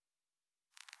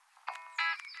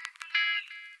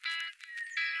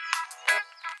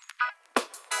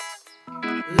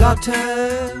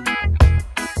Lotte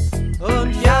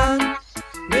und Jan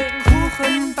mit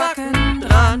Kuchenbacken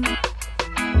dran.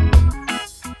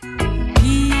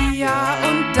 Pia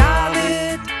und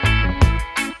David,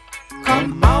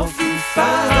 komm auf den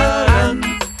Fahrer ran.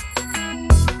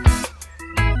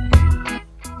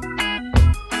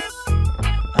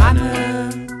 Anne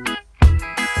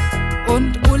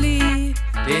und Uli,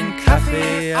 den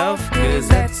Kaffee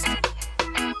aufgesetzt.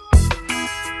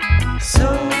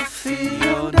 Sophie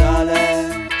und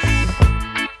Alex,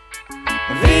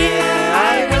 wer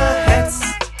eingehetzt.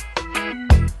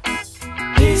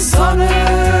 Die Sonne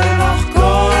noch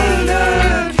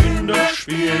golden, Kinder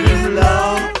spielen im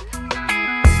Laub.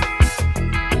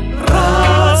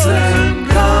 Rasengarten,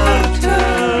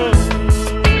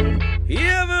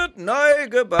 hier wird neu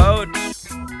gebaut.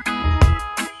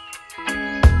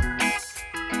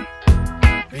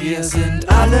 Wir sind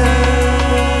alle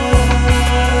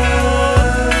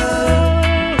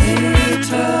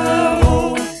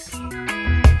hetero,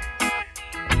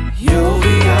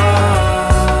 jovial,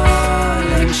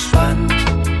 entspannt.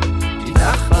 Die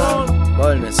Nachbarn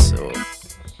wollen es so.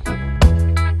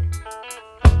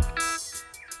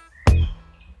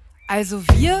 Also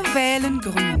wir wählen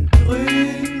Grün.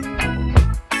 Grün,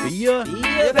 wir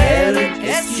wählen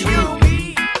SUV.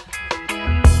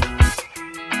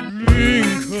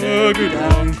 Linke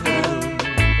Gedanken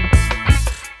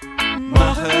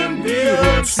machen wir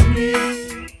uns nie,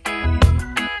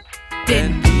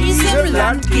 denn diesem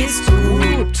Land geht's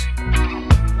gut.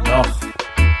 Noch.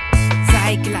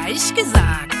 Sei gleich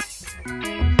gesagt.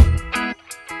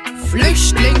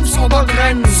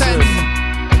 Flüchtlingsobergrenzen,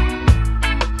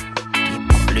 die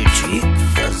Politik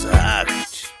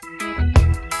versagt.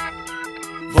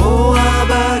 Wo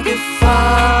aber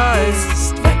Gefahr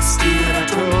ist, wächst ihr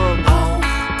Turm auf.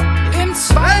 Im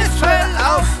Zweifel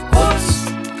auf uns.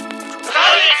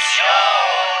 Tradition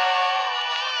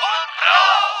und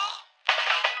Brauch.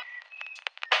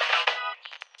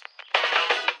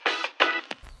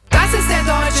 Das ist der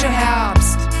Deutsche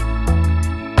Herbst.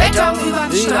 Beton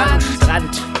übern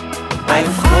Strand. Bei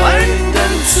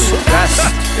Freunden zu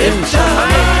Gast im Tag.